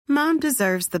Mom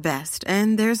deserves the best,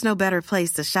 and there's no better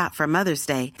place to shop for Mother's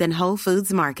Day than Whole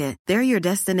Foods Market. They're your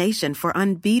destination for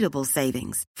unbeatable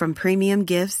savings, from premium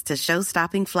gifts to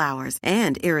show-stopping flowers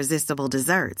and irresistible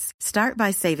desserts. Start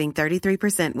by saving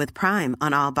 33% with Prime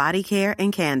on all body care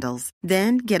and candles.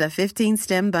 Then get a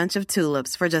 15-stem bunch of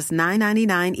tulips for just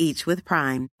 $9.99 each with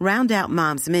Prime. Round out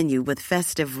Mom's menu with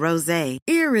festive rosé,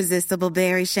 irresistible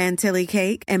berry chantilly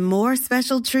cake, and more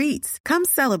special treats. Come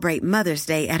celebrate Mother's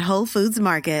Day at Whole Foods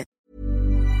Market.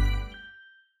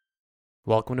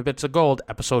 Welcome to Bits of Gold,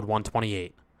 episode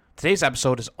 128. Today's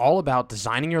episode is all about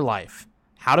designing your life,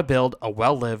 how to build a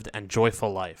well-lived and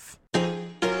joyful life.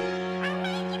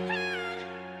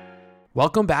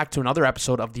 Welcome back to another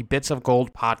episode of the Bits of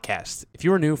Gold podcast. If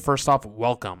you are new, first off,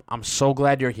 welcome. I'm so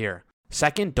glad you're here.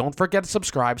 Second, don't forget to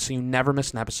subscribe so you never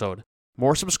miss an episode.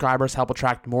 More subscribers help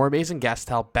attract more amazing guests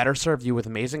to help better serve you with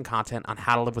amazing content on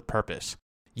how to live with purpose.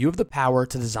 You have the power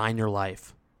to design your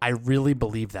life. I really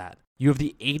believe that. You have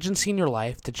the agency in your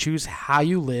life to choose how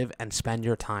you live and spend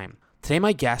your time. Today,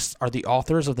 my guests are the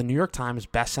authors of the New York Times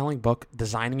bestselling book,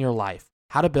 Designing Your Life,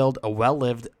 How to Build a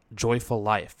Well-Lived, Joyful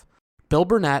Life. Bill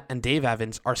Burnett and Dave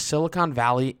Evans are Silicon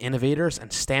Valley innovators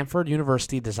and Stanford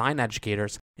University design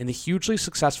educators in the hugely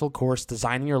successful course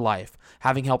Designing Your Life,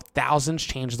 having helped thousands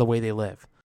change the way they live.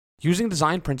 Using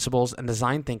design principles and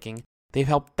design thinking, they've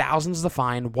helped thousands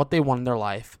define what they want in their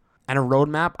life and a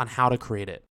roadmap on how to create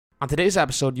it. On today's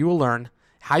episode, you will learn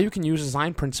how you can use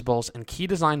design principles and key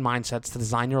design mindsets to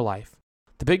design your life,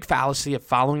 the big fallacy of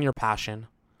following your passion,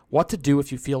 what to do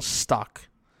if you feel stuck,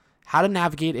 how to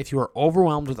navigate if you are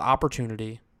overwhelmed with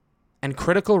opportunity, and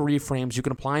critical reframes you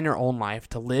can apply in your own life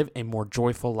to live a more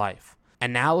joyful life.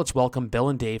 And now let's welcome Bill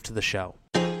and Dave to the show.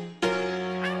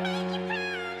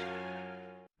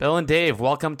 Bill and Dave,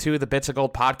 welcome to the Bits of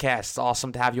Gold podcast. It's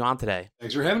awesome to have you on today.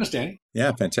 Thanks for having us, Danny.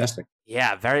 Yeah, fantastic.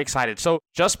 Yeah, very excited. So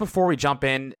just before we jump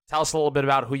in, tell us a little bit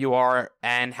about who you are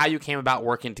and how you came about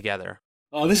working together.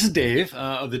 This is Dave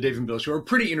of the Dave and Bill Show. We're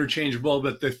pretty interchangeable,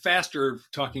 but the faster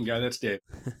talking guy, that's Dave.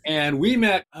 And we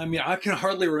met, I can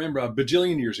hardly remember, a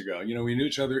bajillion years ago. You know, we knew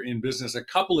each other in business a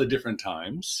couple of different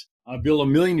times. Bill, a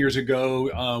million years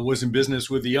ago, was in business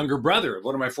with the younger brother of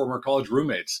one of my former college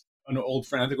roommates, an old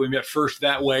friend. I think we met first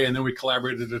that way, and then we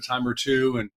collaborated a time or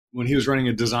two. And when he was running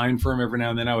a design firm, every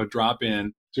now and then I would drop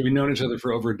in. So we'd known each other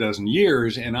for over a dozen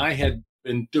years, and I had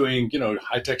been doing,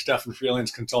 high-tech stuff and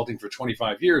freelance consulting for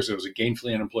 25 years. I was a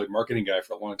gainfully unemployed marketing guy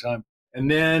for a long time.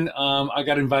 And then I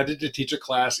got invited to teach a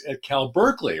class at Cal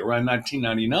Berkeley around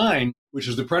 1999, which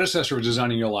was the predecessor of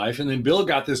Designing Your Life. And then Bill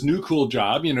got this new cool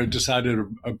job, decided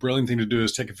a brilliant thing to do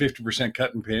is take a 50%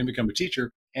 cut in pay and become a teacher.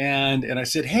 And I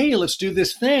said, hey, let's do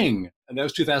this thing. And that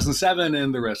was 2007,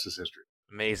 and the rest is history.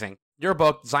 Amazing. Your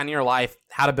book, Designing Your Life,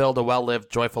 How to Build a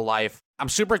Well-Lived, Joyful Life. I'm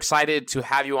super excited to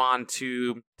have you on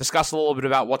to discuss a little bit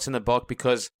about what's in the book,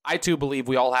 because I too believe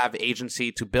we all have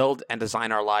agency to build and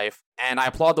design our life. And I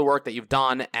applaud the work that you've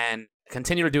done and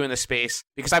continue to do in this space,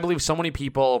 because I believe so many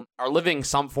people are living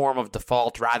some form of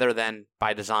default rather than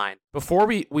by design. Before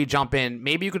we jump in,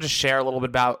 maybe you could just share a little bit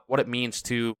about what it means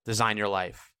to design your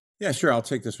life. Yeah, sure. I'll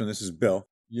take this one. This is Bill.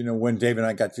 When Dave and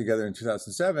I got together in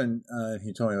 2007,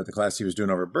 he told me about the class he was doing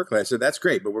over at Berkeley. I said, that's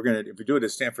great, but if we do it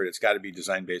at Stanford, it's got to be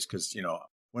design-based, because,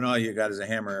 when all you got is a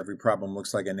hammer, every problem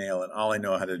looks like a nail, and all I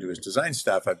know how to do is design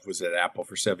stuff. I was at Apple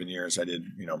for 7 years. I did,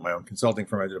 my own consulting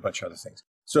firm. I did a bunch of other things.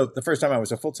 So the first time I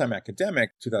was a full-time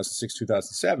academic, 2006,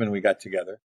 2007, we got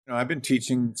together. I've been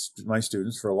teaching my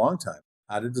students for a long time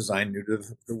how to design new to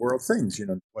the world things.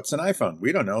 What's an iPhone?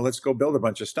 We don't know. Let's go build a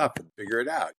bunch of stuff and figure it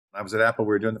out. I was at Apple. We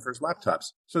were doing the first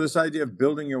laptops. So this idea of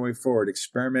building your way forward,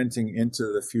 experimenting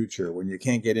into the future when you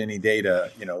can't get any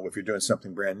data, if you're doing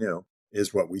something brand new,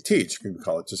 is what we teach. We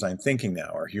call it design thinking now,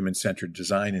 or human-centered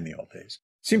design in the old days.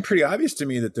 It seemed pretty obvious to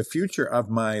me that the future of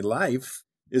my life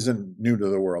isn't new to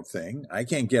the world thing. I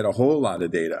can't get a whole lot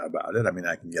of data about it.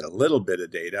 I can get a little bit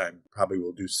of data. I probably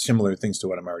will do similar things to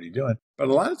what I'm already doing. But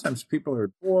a lot of times people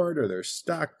are bored, or they're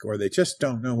stuck, or they just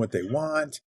don't know what they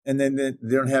want. And then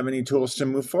they don't have any tools to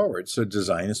move forward. So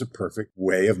design is a perfect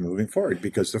way of moving forward,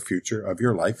 because the future of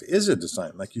your life is a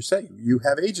design. Like you say, you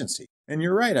have agency. And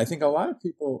you're right. I think a lot of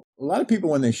people,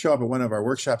 when they show up at one of our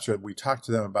workshops, or we talk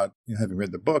to them about having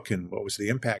read the book and what was the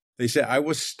impact, they say, I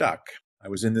was stuck. I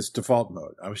was in this default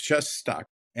mode. I was just stuck.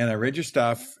 And I read your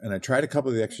stuff, and I tried a couple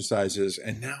of the exercises,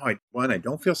 and now I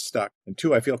don't feel stuck. And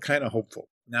two, I feel kind of hopeful.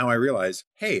 Now I realize,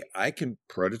 hey, I can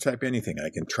prototype anything. I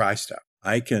can try stuff.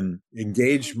 I can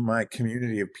engage my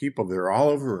community of people that are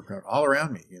all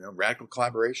around me, radical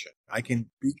collaboration. I can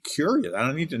be curious. I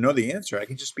don't need to know the answer. I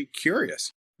can just be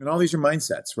curious. And all these are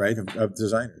mindsets, right, of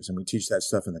designers. And we teach that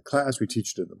stuff in the class. We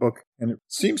teach it in the book. And it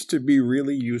seems to be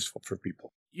really useful for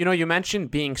people. You know, you mentioned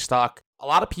being stuck. A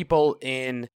lot of people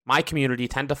in my community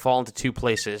tend to fall into two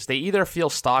places. They either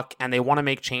feel stuck and they want to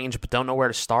make change but don't know where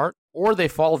to start, or they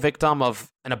fall victim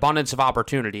of an abundance of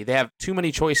opportunity. They have too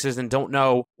many choices and don't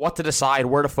know what to decide,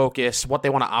 where to focus, what they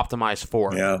want to optimize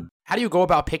for. Yeah. How do you go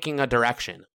about picking a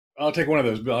direction? I'll take one of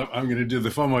those, Bill. I'm going to do the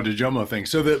FOMO to JOMO thing.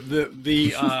 So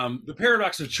the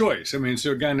paradox of choice. I mean,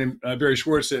 so a guy named Barry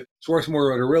Schwartz at Swarthmore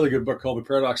wrote a really good book called The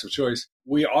Paradox of Choice.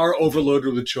 We are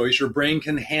overloaded with choice. Your brain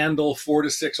can handle 4 to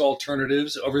 6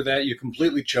 alternatives. Over that, you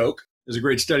completely choke. There's a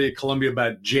great study at Columbia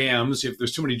about jams. If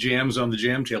there's too many jams on the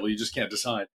jam table, you just can't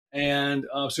decide. And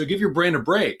so give your brain a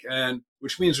break, and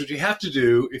which means what you have to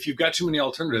do, if you've got too many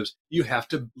alternatives, you have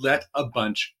to let a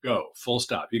bunch go, full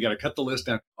stop. You got to cut the list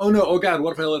down. Oh, no. Oh, God,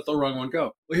 what if I let the wrong one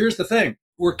go? Well, here's the thing.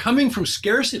 We're coming from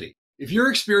scarcity. If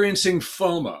you're experiencing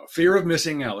FOMO, fear of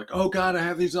missing out, like, oh, God, I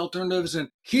have these alternatives, and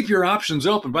keep your options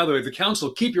open. By the way, the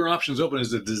council, keep your options open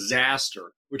is a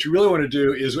disaster. What you really want to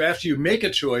do is after you make a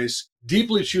choice,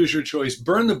 deeply choose your choice,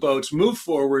 burn the boats, move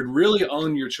forward, really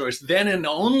own your choice. Then and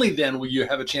only then will you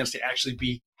have a chance to actually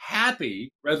be happy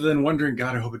rather than wondering,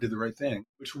 God, I hope I did the right thing,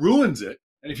 which ruins it.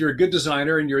 And if you're a good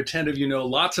designer and you're attentive, you know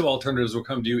lots of alternatives will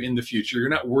come to you in the future. You're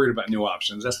not worried about new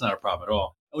options. That's not a problem at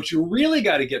all. And what you really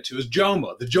got to get to is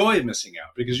JOMO, the joy of missing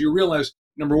out, because you realize,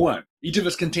 number one, each of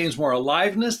us contains more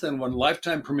aliveness than one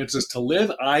lifetime permits us to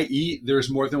live, i.e., there's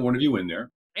more than one of you in there.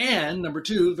 And number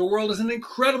two, the world is an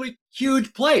incredibly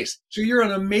huge place. So you're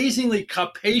an amazingly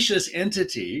capacious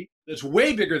entity that's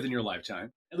way bigger than your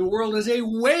lifetime. And the world is a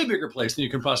way bigger place than you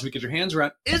can possibly get your hands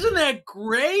around. Isn't that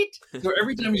great? So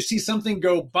every time you see something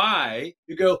go by,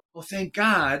 you go, well, thank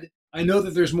God. I know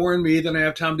that there's more in me than I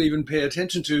have time to even pay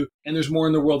attention to, and there's more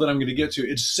in the world that I'm going to get to.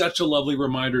 It's such a lovely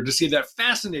reminder to see that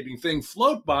fascinating thing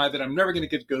float by that I'm never going to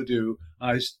get to go do.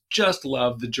 I just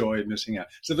love the joy of missing out.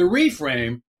 So the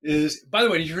reframe is, by the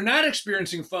way, if you're not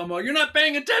experiencing FOMO, you're not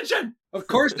paying attention. Of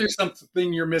course, there's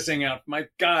something you're missing out. My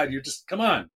God, you just, come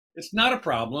on. It's not a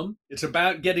problem. It's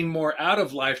about getting more out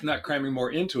of life, not cramming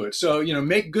more into it. So,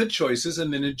 make good choices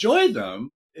and then enjoy them.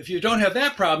 If you don't have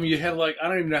that problem, you have I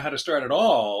don't even know how to start at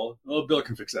all. Well, Bill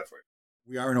can fix that for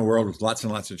you. We are in a world with lots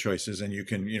and lots of choices, and you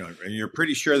can, and you're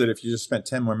pretty sure that if you just spent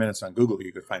 10 more minutes on Google,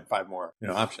 you could find 5 more,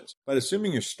 options. But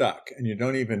assuming you're stuck and you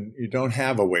don't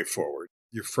have a way forward,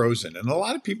 you're frozen. And a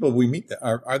lot of people we meet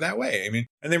are that way. I mean,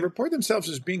 and they report themselves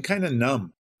as being kind of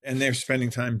numb, and they're spending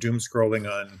time doom scrolling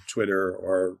on Twitter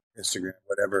or Instagram,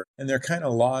 whatever. And they're kind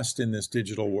of lost in this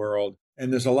digital world.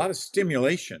 And there's a lot of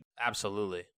stimulation.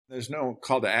 Absolutely. There's no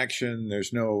call to action.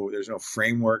 There's no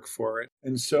framework for it.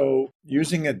 And so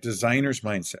using a designer's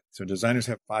mindset. So designers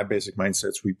have 5 basic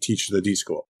mindsets we teach the D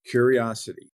School.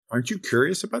 Curiosity. Aren't you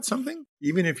curious about something?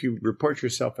 Even if you report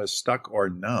yourself as stuck or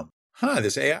numb.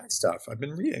 This AI stuff. I've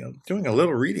been doing a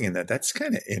little reading in that. That's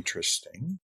kind of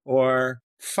interesting. Or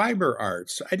fiber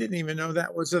arts. I didn't even know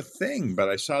that was a thing, but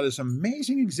I saw this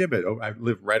amazing exhibit. I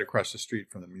live right across the street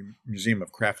from the Museum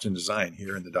of Craft and Design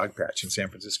here in the Dog Patch in San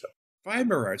Francisco.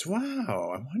 Fiber arts. Wow.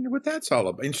 I wonder what that's all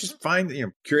about. And just find,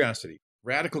 curiosity,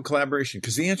 radical collaboration,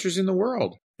 because the answer's in the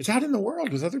world. It's out in the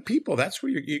world with other people. That's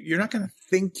where you're not going to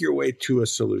think your way to a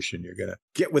solution. You're going to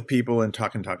get with people and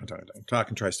talk and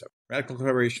try stuff. Radical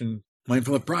collaboration,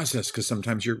 mindful of process, because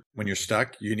sometimes when you're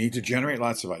stuck, you need to generate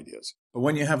lots of ideas. But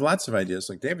when you have lots of ideas,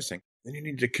 like Dave was saying, then you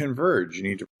need to converge.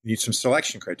 You need some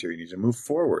selection criteria. You need to move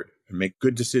forward and make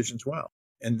good decisions well.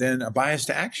 And then a bias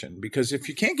to action, because if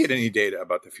you can't get any data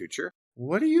about the future,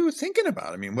 what are you thinking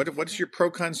about? I mean, what does your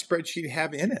pro-con spreadsheet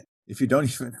have in it? If you don't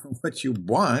even know what you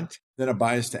want, then a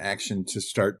bias to action to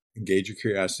start engage your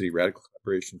curiosity, radical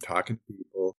collaboration, talking to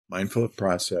people, mindful of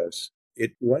process.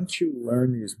 Once you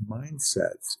learn these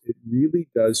mindsets, it really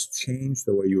does change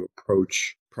the way you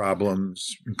approach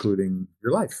problems, including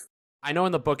your life. I know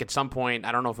in the book at some point,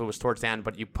 I don't know if it was towards the end,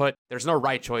 but you put, there's no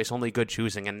right choice, only good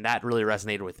choosing. And that really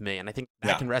resonated with me. And I think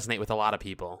that can resonate with a lot of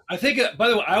people. I think, by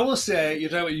the way, I will say, you're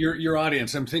talking about your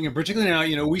audience. I'm thinking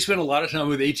particularly now, we spend a lot of time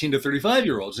with 18 to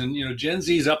 35-year-olds. And, Gen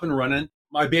Z is up and running.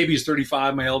 My baby's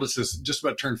 35. My eldest is just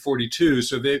about turned 42.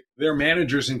 So they're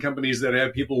managers in companies that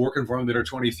have people working for them that are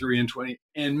 23 and 20.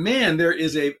 And man,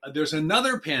 there's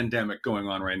another pandemic going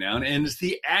on right now. And it's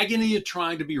the agony of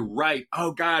trying to be right.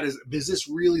 Oh God, is this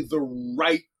really the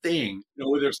right thing?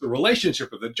 Whether it's the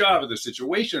relationship or the job or the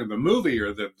situation or the movie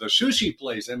or the sushi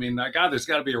place. I mean, my God, there's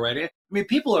got to be a right answer. I mean,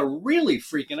 people are really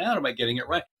freaking out about getting it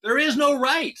right. There is no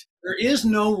right. There is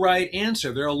no right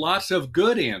answer. There are lots of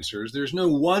good answers. There's no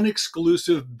one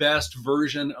exclusive best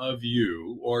version of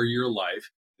you or your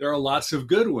life. There are lots of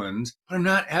good ones, but I'm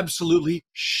not absolutely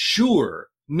sure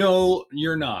No,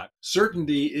 you're not.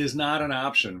 Certainty is not an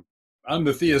option. I'm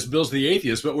the theist, Bill's the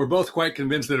atheist, but we're both quite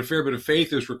convinced that a fair bit of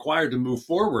faith is required to move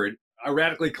forward. I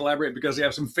radically collaborate because I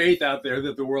have some faith out there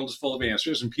that the world is full of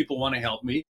answers and people want to help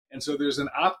me. And so there's an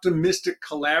optimistic,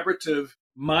 collaborative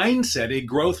mindset, a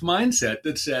growth mindset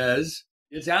that says,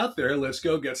 it's out there, let's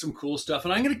go get some cool stuff.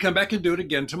 And I'm going to come back and do it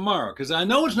again tomorrow because I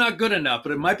know it's not good enough,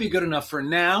 but it might be good enough for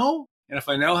now. And if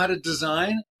I know how to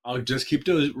design, I'll just keep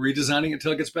redesigning it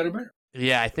until it gets better and better.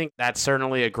 Yeah, I think that's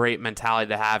certainly a great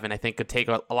mentality to have, and I think could take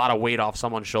a lot of weight off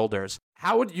someone's shoulders.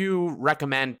 How would you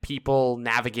recommend people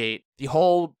navigate the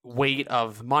whole weight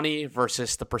of money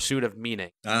versus the pursuit of meaning?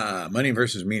 Money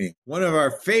versus meaning. One of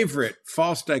our favorite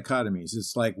false dichotomies.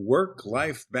 It's like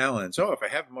work-life balance. Oh, if I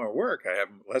have more work, I have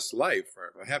less life.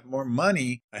 Or if I have more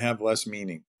money, I have less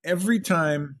meaning. Every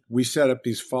time we set up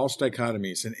these false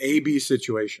dichotomies, an A-B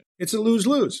situation, it's a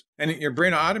lose-lose. And your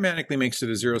brain automatically makes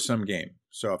it a zero-sum game.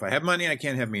 So if I have money, I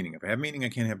can't have meaning. If I have meaning, I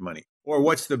can't have money. Or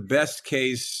what's the best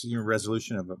case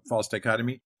resolution of a false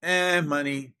dichotomy?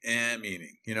 Money and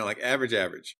meaning. Like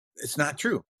average. It's not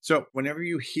true. So whenever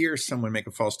you hear someone make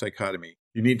a false dichotomy,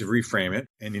 you need to reframe it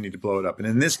and you need to blow it up. And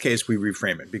in this case, we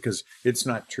reframe it because it's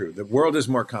not true. The world is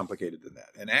more complicated than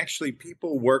that. And actually,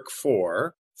 people work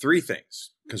for three things,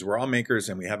 because we're all makers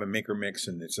and we have a maker mix,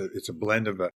 and it's a blend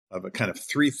of a kind of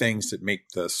three things that make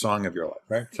the song of your life,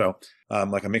 right? So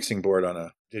like a mixing board on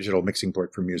a digital mixing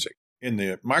board for music. In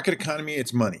the market economy,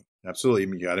 it's money.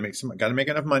 Absolutely. You got to make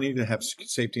enough money to have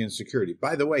safety and security.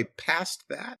 By the way, past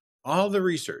that, all the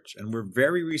research, and we're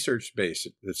very research-based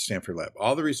at Stanford Lab,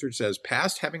 all the research says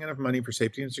past having enough money for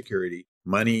safety and security,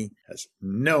 money has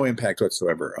no impact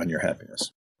whatsoever on your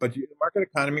happiness. But in the market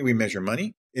economy, we measure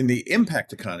money. In the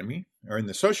impact economy, or in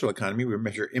the social economy, we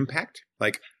measure impact.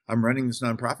 Like, I'm running this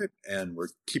nonprofit, and we're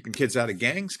keeping kids out of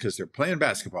gangs because they're playing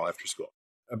basketball after school.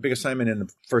 A big assignment in the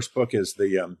first book is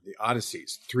the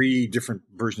Odysseys, 3 different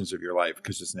versions of your life,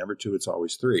 because it's never 2, it's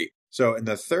always 3. So in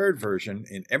the third version,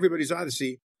 in everybody's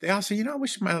Odyssey, they all say, I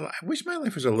wish my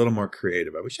life was a little more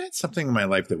creative. I wish I had something in my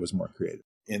life that was more creative.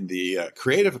 In the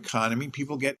creative economy,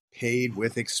 people get paid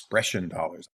with expression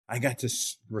dollars. I got to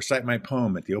recite my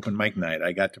poem at the open mic night.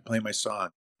 I got to play my song.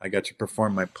 I got to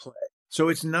perform my play. So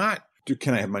it's not,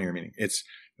 can I have money or meaning? It's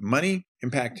money,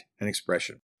 impact, and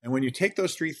expression. And when you take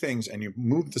those 3 things and you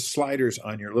move the sliders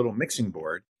on your little mixing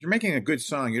board, you're making a good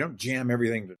song. You don't jam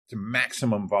everything to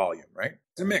maximum volume, right?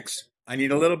 It's a mix. I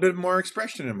need a little bit more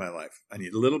expression in my life. I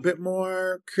need a little bit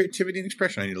more creativity and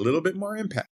expression. I need a little bit more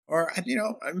impact. Or,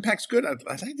 impact's good. I'd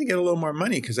like to get a little more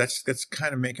money because that's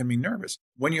kind of making me nervous.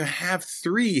 When you have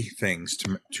 3 things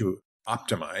to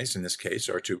optimize, in this case,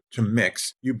 or to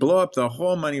mix, you blow up the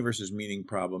whole money versus meaning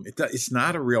problem. It's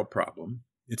not a real problem.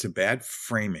 It's a bad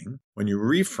framing. When you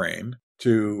reframe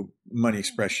to money,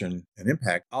 expression, and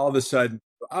impact, all of a sudden,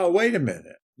 oh, wait a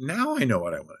minute. Now I know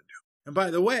what I want to do. And by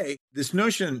the way, this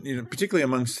notion, particularly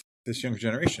amongst this younger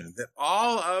generation, that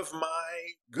all of my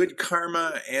good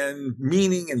karma and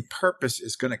meaning and purpose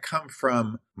is going to come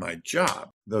from my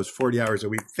job, those 40 hours a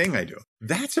week thing I do.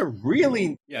 That's a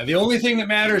really... Yeah, the only thing that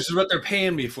matters is what they're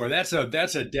paying me for. That's a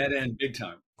dead end big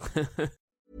time.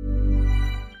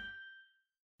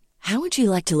 How would you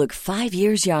like to look 5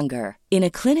 years younger? In a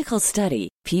clinical study,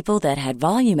 people that had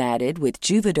volume added with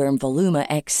Juvederm Voluma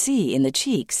XC in the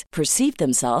cheeks perceived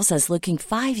themselves as looking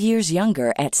 5 years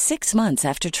younger at 6 months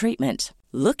after treatment.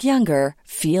 Look younger,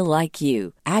 feel like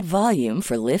you. Add volume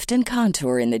for lift and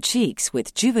contour in the cheeks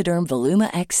with Juvederm Voluma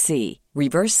XC.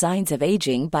 Reverse signs of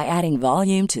aging by adding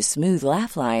volume to smooth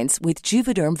laugh lines with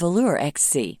Juvederm Volure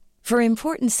XC. For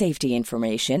important safety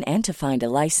information and to find a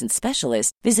licensed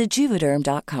specialist, visit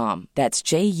Juvederm.com. That's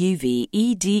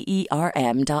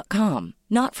JUVEDERM.com.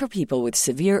 Not for people with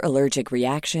severe allergic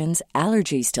reactions,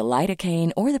 allergies to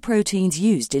lidocaine, or the proteins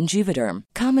used in Juvederm.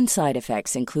 Common side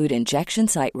effects include injection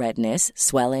site redness,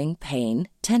 swelling, pain,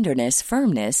 tenderness,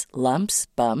 firmness, lumps,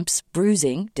 bumps,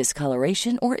 bruising,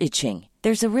 discoloration, or itching.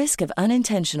 There's a risk of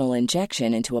unintentional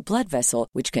injection into a blood vessel,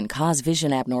 which can cause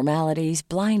vision abnormalities,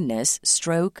 blindness,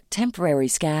 stroke, temporary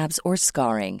scabs, or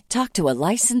scarring. Talk to a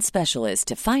licensed specialist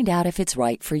to find out if it's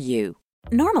right for you.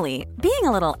 Normally, being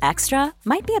a little extra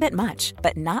might be a bit much,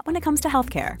 but not when it comes to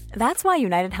healthcare. That's why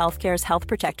United Healthcare's Health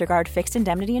Protector Guard fixed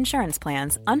indemnity insurance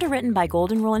plans, underwritten by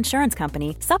Golden Rule Insurance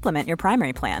Company, supplement your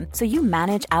primary plan so you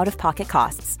manage out-of-pocket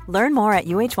costs. Learn more at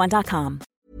UH1.com.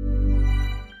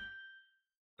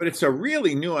 But it's a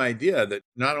really new idea that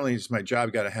not only is my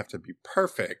job have to be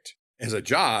perfect as a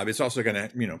job, it's also going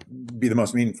to, be the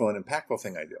most meaningful and impactful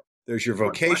thing I do. There's your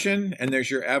vocation and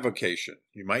there's your avocation.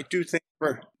 You might do things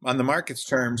on the market's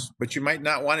terms, but you might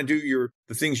not want to do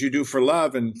the things you do for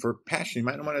love and for passion. You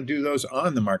might not want to do those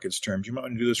on the market's terms. You might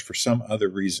want to do those for some other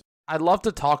reason. I'd love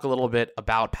to talk a little bit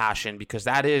about passion because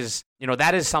that is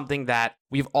something that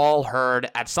we've all heard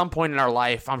at some point in our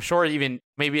life. I'm sure even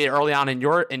maybe early on in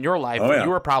your life, you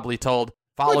were probably told,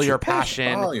 follow your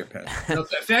passion. Follow your passion. No,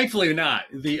 thankfully not.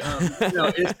 We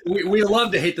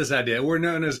love to hate this idea.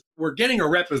 We're getting a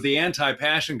rep as the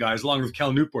anti-passion guys, along with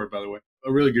Cal Newport, by the way,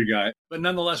 a really good guy. But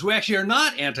nonetheless, we actually are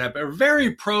not we're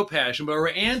very pro-passion, but we're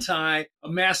anti a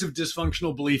massive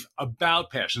dysfunctional belief about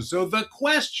passion. So the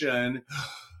question,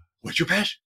 what's your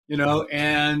passion?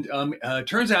 And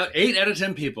turns out 8 out of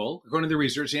 10 people, according to the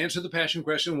research, answer the passion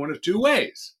question one of 2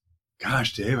 ways.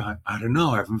 Gosh, Dave, I don't know.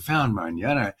 I haven't found mine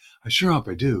yet. I sure hope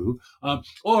I do.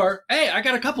 Or, hey, I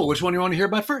got a couple. Which one do you want to hear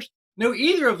about first? No,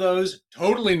 either of those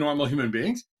totally normal human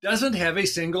beings doesn't have a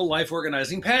single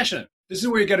life-organizing passion. This is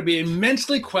where you got to be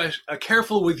immensely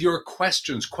careful with your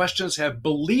questions. Questions have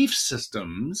belief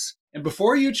systems. And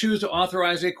before you choose to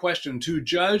authorize a question to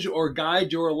judge or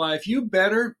guide your life, you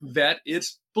better vet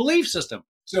its belief system.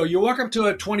 So you walk up to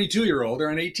a 22-year-old or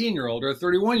an 18-year-old or a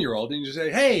 31-year-old and you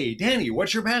say, hey, Danny,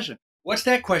 what's your passion? What's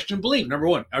that question believe? Number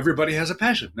 1, everybody has a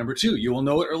passion. Number 2, you will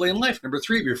know it early in life. Number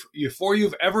 3, before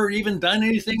you've ever even done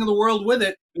anything in the world with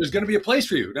it, there's going to be a place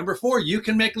for you. Number 4, you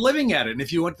can make a living at it. And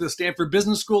if you went to the Stanford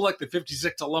Business School like the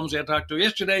 56 alums I talked to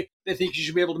yesterday, they think you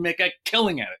should be able to make a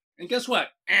killing at it. And guess what?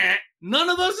 None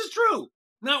of those is true.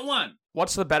 Not one.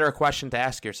 What's the better question to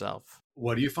ask yourself?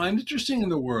 What do you find interesting in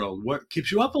the world? What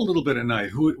keeps you up a little bit at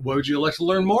night? What would you like to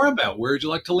learn more about? Where would you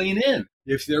like to lean in?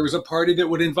 If there was a party that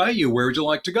would invite you, where would you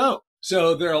like to go?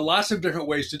 So there are lots of different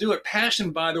ways to do it.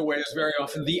 Passion, by the way, is very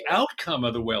often the outcome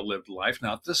of the well-lived life,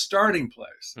 not the starting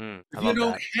place. If you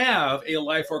don't have a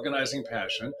life-organizing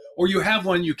passion, or you have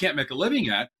one you can't make a living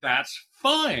at, that's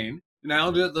fine. Now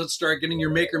let's start getting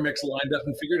your maker mix lined up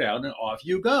and figured out, and off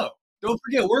you go. Don't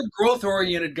forget, we're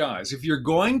growth-oriented guys. If you're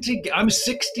going to, I'm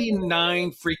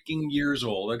 69 freaking years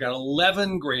old. I got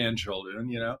 11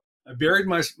 grandchildren, I buried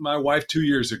my wife 2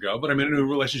 years ago, but I'm in a new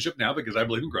relationship now because I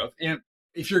believe in growth. And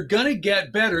if you're going to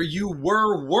get better, you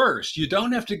were worse. You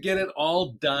don't have to get it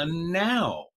all done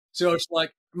now. So it's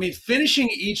like, finishing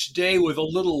each day with a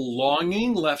little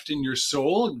longing left in your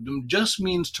soul just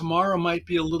means tomorrow might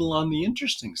be a little on the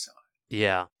interesting side.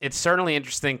 Yeah, it's certainly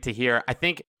interesting to hear. I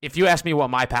think if you ask me what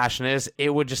my passion is,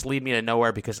 it would just lead me to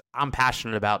nowhere because I'm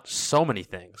passionate about so many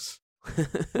things.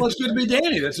 Well, it's good to be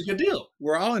Danny. That's a good deal.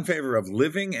 We're all in favor of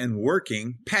living and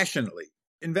working passionately.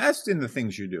 Invest in the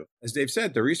things you do. As Dave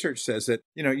said, the research says that,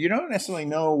 you don't necessarily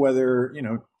know whether,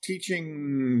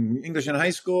 teaching English in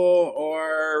high school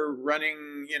or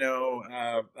running,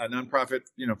 a nonprofit,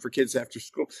 for kids after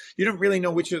school. You don't really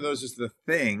know which of those is the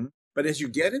thing. But as you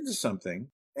get into something,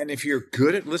 and if you're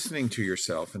good at listening to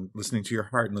yourself and listening to your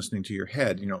heart and listening to your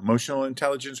head, emotional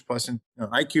intelligence plus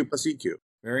IQ plus EQ,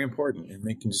 very important in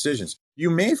making decisions. You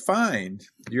may find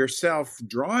yourself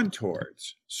drawn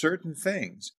towards certain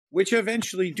things, which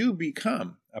eventually do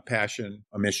become a passion,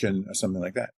 a mission, or something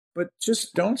like that. But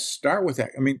just don't start with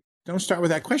that. Don't start with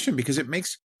that question because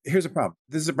here's a problem.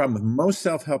 This is a problem with most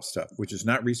self-help stuff, which is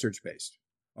not research-based.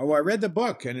 Oh, I read the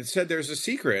book and it said there's a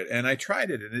secret and I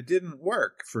tried it and it didn't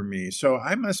work for me. So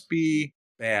I must be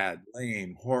bad,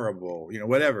 lame, horrible,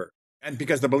 whatever. And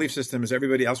because the belief system is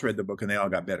everybody else read the book and they all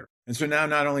got better. And so now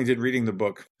not only did reading the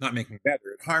book not make me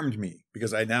better, it harmed me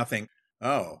because I now think,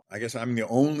 oh, I guess I'm the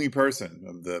only person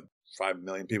of the 5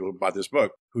 million people who bought this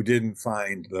book who didn't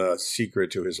find the secret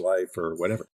to his life or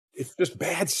whatever. It's just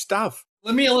bad stuff.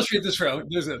 Let me illustrate this for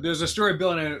you. There's a story,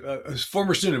 Bill, and a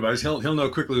former student of ours. He'll know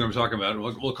quickly what I'm talking about.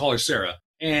 We'll call her Sarah.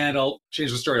 And I'll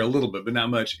change the story a little bit, but not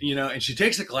much. And she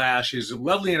takes a class. She's a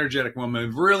lovely, energetic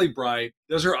woman, really bright.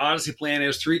 Does her Odyssey plan,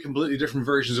 has 3 completely different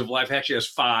versions of life. Actually has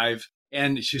 5.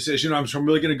 And she says, I'm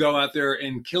really going to go out there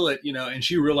and kill it, and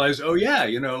she realized, oh yeah,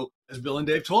 as Bill and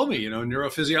Dave told me,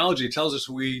 neurophysiology tells us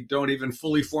we don't even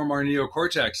fully form our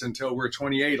neocortex until we're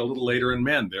 28, a little later in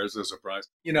men. There's a surprise.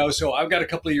 So I've got a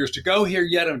couple of years to go here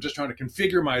yet. I'm just trying to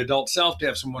configure my adult self to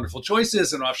have some wonderful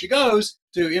choices. And off she goes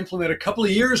to implement a couple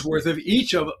of years worth of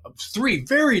each of 3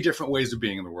 very different ways of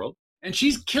being in the world. And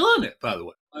she's killing it, by the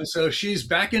way. And so she's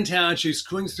back in town. She's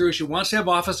going through. She wants to have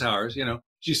office hours,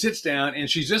 She sits down and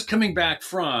she's just coming back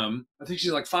from, I think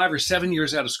she's like 5 or 7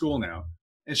 years out of school now.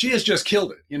 And she has just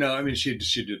killed it. She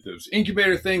did this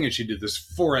incubator thing and she did this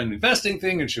foreign investing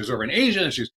thing and she was over in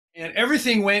Asia and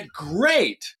everything went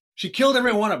great. She killed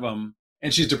every one of them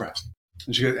and she's depressed.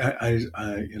 And she goes,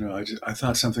 I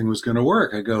thought something was going to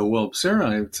work. I go, well,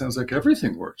 Sarah, it sounds like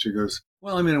everything worked. She goes,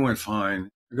 well, it went fine.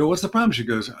 I go, what's the problem? She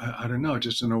goes, I don't know. I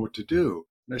just don't know what to do.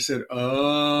 And I said,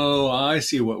 oh, I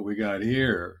see what we got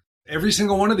here. Every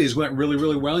single one of these went really,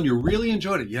 really well, and you really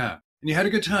enjoyed it. Yeah. And you had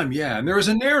a good time. Yeah. And there was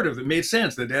a narrative that made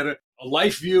sense, that had a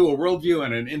life view, a world view,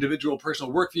 and an individual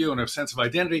personal work view, and a sense of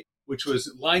identity, which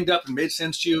was lined up and made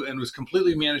sense to you and was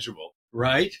completely manageable.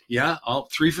 Right? Yeah. All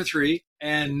 3 for 3.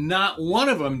 And not one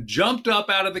of them jumped up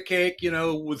out of the cake,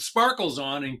 with sparkles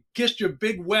on and kissed you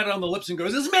big wet on the lips and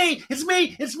goes, it's me, it's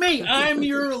me, it's me. I'm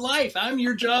your life. I'm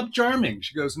your job charming.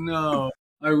 She goes, no,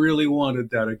 I really wanted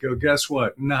that. I go, guess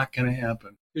what? Not going to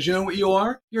happen. Because you know what you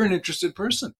are? You're an interested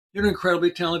person. You're an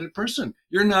incredibly talented person.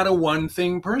 You're not a one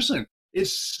thing person.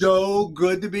 It's so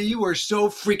good to be you. We're so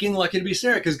freaking lucky to be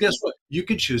Sarah. Because guess what? You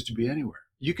could choose to be anywhere.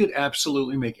 You could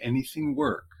absolutely make anything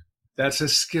work. That's a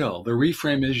skill. The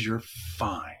reframe is you're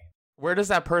fine. Where does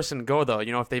that person go, though?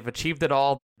 If they've achieved it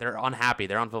all, they're unhappy,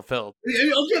 they're unfulfilled.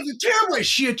 Terribly,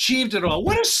 she achieved it all.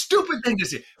 What a stupid thing to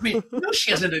say. I mean, no,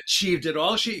 she hasn't achieved it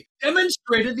all. She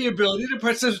demonstrated the ability to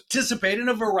participate in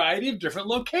a variety of different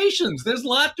locations. There's a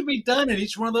lot to be done in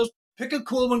each one of those. Pick a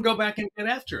cool one, go back and get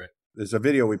after it. There's a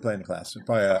video we play in class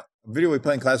by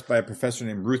a professor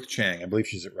named Ruth Chang. I believe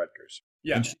she's at Rutgers.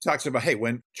 Yeah. And she talks about, hey,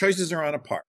 when choices are on a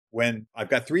par, when I've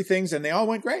got 3 things and they all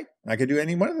went great, I could do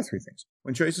any one of the 3 things.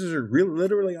 When choices are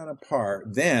literally on a par,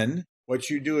 then what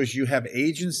you do is you have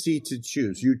agency to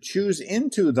choose. You choose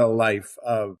into the life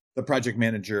of the project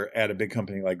manager at a big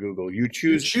company like Google. You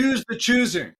choose the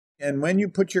choosing. And when you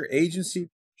put your agency,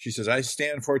 she says, I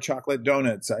stand for chocolate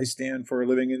donuts. I stand for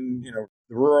living in,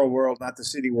 the rural world, not the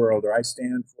city world, or I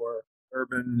stand for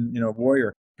urban,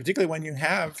 warrior. Particularly when you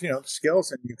have,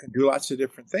 skills and you can do lots of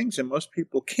different things, and most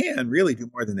people can really do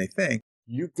more than they think.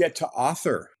 You get to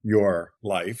author your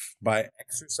life by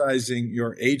exercising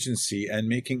your agency and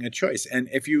making a choice. And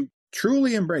if you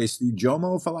truly embrace the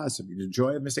JOMO philosophy, the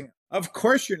joy of missing out, of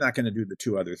course you're not going to do the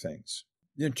 2 other things.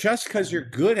 Just because you're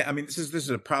good at, this is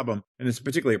a problem, and it's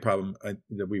particularly a problem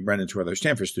that we run into with our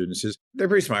Stanford students, is they're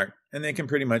pretty smart and they can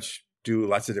pretty much do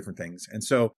lots of different things. And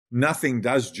so nothing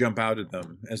does jump out at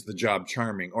them as the job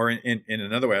charming. Or in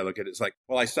another way I look at it, it's like,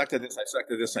 well, I sucked at this, I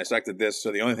sucked at this, and I sucked at this.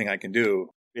 So the only thing I can do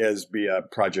is be a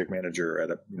project manager at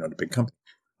a big company.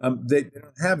 They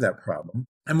don't have that problem.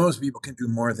 And most people can do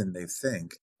more than they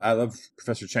think. I love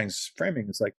Professor Chang's framing.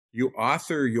 It's like you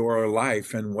author your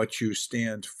life and what you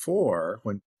stand for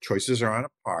when choices are on a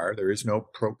par. There is no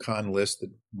pro-con list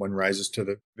that one rises to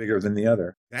the bigger than the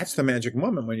other. That's the magic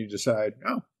moment when you decide,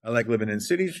 oh, I like living in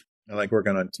cities. I like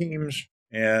working on teams.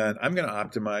 And I'm going to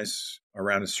optimize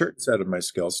around a certain set of my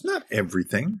skills. Not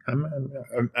everything.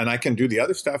 And I can do the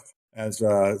other stuff as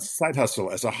a side hustle,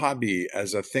 as a hobby,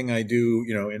 as a thing I do,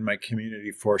 in my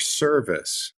community for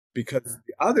service. Because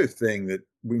the other thing that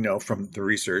we know from the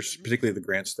research, particularly the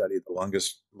Grant study, the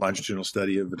longest longitudinal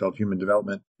study of adult human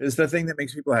development, is the thing that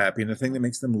makes people happy and the thing that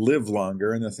makes them live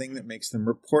longer and the thing that makes them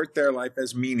report their life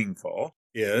as meaningful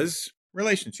is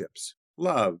relationships,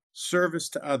 love, service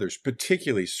to others,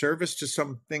 particularly service to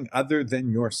something other than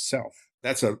yourself.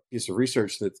 That's a piece of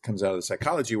research that comes out of the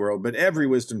psychology world, but every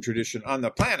wisdom tradition on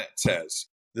the planet says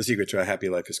the secret to a happy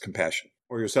life is compassion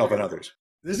for yourself and others.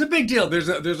 This is a big deal. There's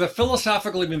a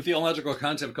philosophical, even theological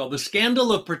concept called the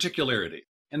scandal of particularity.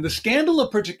 And the scandal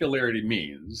of particularity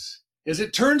means, as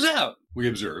it turns out, we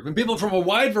observe, and people from a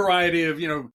wide variety of,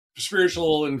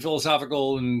 spiritual and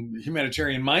philosophical and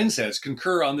humanitarian mindsets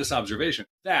concur on this observation,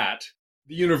 that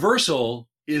the universal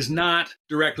is not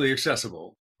directly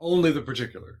accessible, only the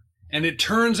particular. And it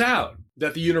turns out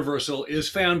that the universal is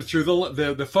found through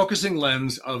the focusing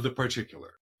lens of the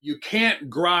particular. You can't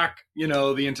grok,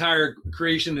 the entire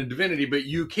creation and divinity, but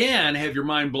you can have your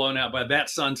mind blown out by that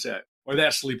sunset or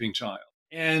that sleeping child.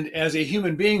 And as a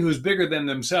human being who's bigger than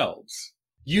themselves,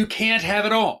 you can't have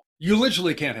it all. You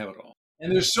literally can't have it all.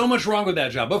 And there's so much wrong with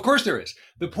that job. Of course there is.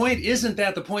 The point isn't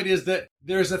that. The point is that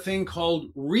there's a thing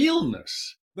called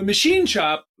realness. The machine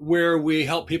shop, where we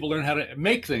help people learn how to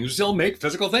make things, we still make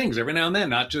physical things every now and then,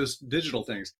 not just digital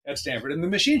things at Stanford. And the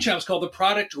machine shop is called the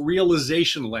Product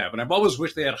Realization Lab. And I've always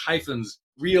wished they had hyphens,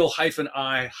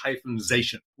 real-I-zation.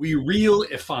 We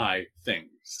realify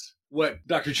things. What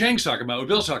Dr. Chang's talking about, what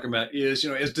Bill's talking about is,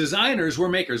 as designers, we're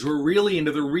makers. We're really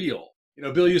into the real.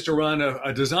 Bill used to run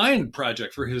a design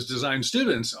project for his design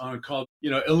students called,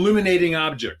 illuminating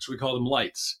objects. We call them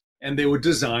lights. And they would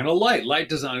design a light. Light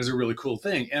design is a really cool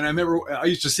thing. And I remember I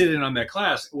used to sit in on that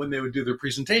class when they would do their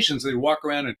presentations. They'd walk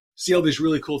around and see all these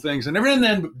really cool things. And every now and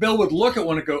then, Bill would look at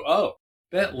one and go, oh,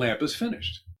 that lamp is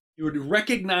finished. He would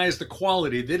recognize the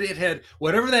quality that it had,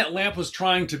 whatever that lamp was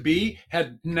trying to be,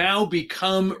 had now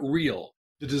become real.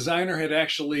 The designer had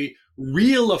actually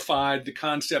realified the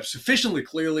concept sufficiently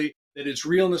clearly that its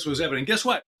realness was evident. Guess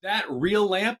what? That real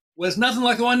lamp was nothing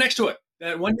like the one next to it.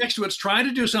 That one next to it's trying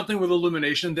to do something with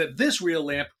illumination that this real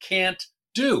lamp can't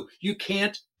do. You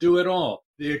can't do it all.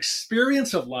 The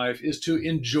experience of life is to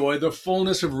enjoy the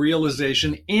fullness of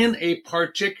realization in a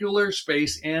particular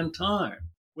space and time.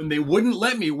 When they wouldn't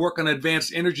let me work on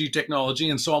advanced energy technology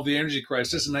and solve the energy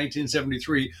crisis in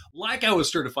 1973, like I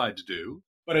was certified to do,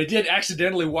 but I did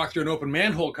accidentally walk through an open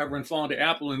manhole cover and fall into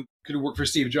Apple and could work for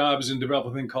Steve Jobs and develop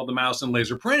a thing called the mouse and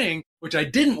laser printing, which I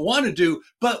didn't want to do,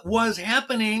 but was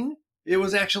happening. It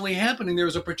was actually happening. There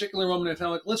was a particular moment I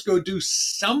felt like, let's go do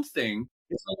something.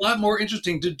 It's a lot more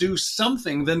interesting to do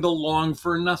something than to long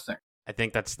for nothing. I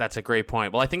think that's a great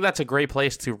point. Well, I think that's a great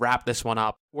place to wrap this one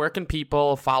up. Where can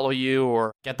people follow you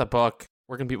or get the book?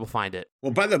 Where can people find it?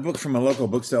 Well, buy the book from a local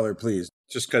bookseller, please.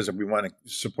 Just because we want to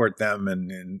support them,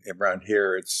 and around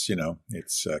here, it's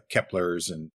Kepler's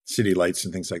and City Lights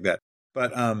and things like that.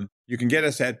 But you can get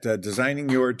us at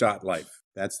designingyour.life.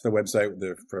 That's the website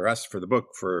for us, for the book,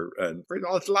 for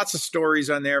lots of stories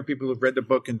on there. People who've read the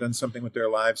book and done something with their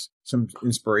lives, some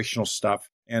inspirational stuff,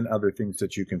 and other things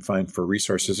that you can find for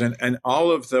resources. And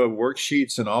all of the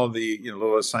worksheets and all of the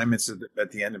little assignments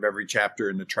at the end of every chapter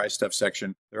in the Try Stuff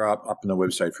section, they're up on the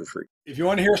website for free. If you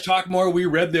want to hear us talk more, we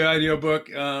read the audiobook.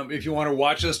 If you want to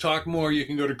watch us talk more, you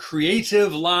can go to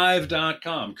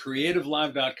creativelive.com.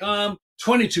 Creativelive.com.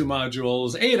 22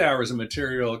 modules, 8 hours of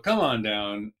material. Come on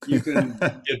down. You can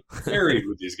get buried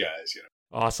with these guys.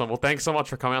 Awesome. Well, thanks so much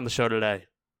for coming on the show today.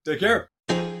 Take care.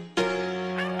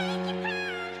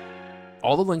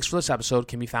 All the links for this episode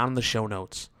can be found in the show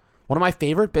notes. One of my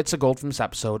favorite bits of gold from this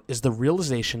episode is the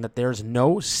realization that there is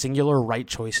no singular right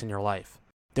choice in your life.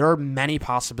 There are many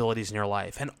possibilities in your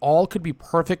life, and all could be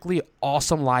perfectly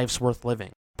awesome lives worth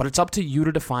living. But it's up to you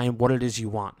to define what it is you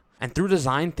want. And through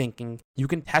design thinking, you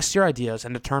can test your ideas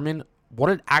and determine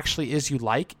what it actually is you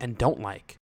like and don't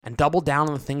like, and double down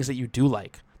on the things that you do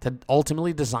like to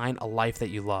ultimately design a life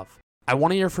that you love. I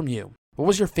want to hear from you. What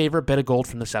was your favorite bit of gold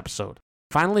from this episode?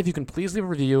 Finally, if you can please leave a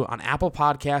review on Apple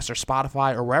Podcasts or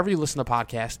Spotify or wherever you listen to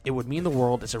podcasts, it would mean the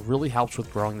world as it really helps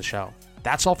with growing the show.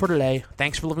 That's all for today.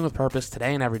 Thanks for living with purpose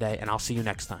today and every day, and I'll see you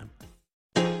next time.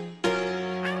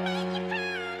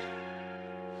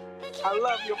 I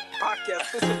love your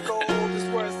podcast. This is gold. This is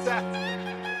where it's at.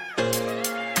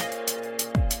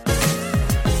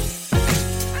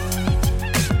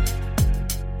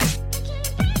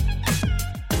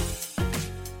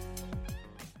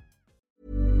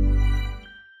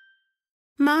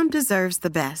 Mom deserves the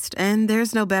best, and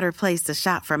there's no better place to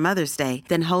shop for Mother's Day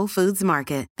than Whole Foods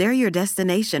Market. They're your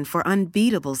destination for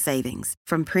unbeatable savings,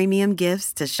 from premium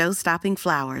gifts to show-stopping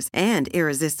flowers and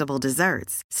irresistible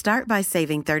desserts. Start by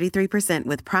saving 33%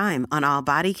 with Prime on all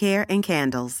body care and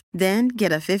candles. Then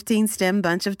get a 15-stem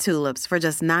bunch of tulips for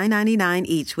just $9.99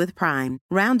 each with Prime.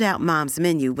 Round out Mom's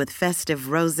menu with festive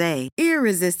rosé,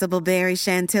 irresistible berry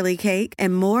chantilly cake,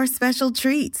 and more special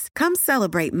treats. Come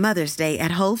celebrate Mother's Day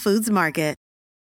at Whole Foods Market.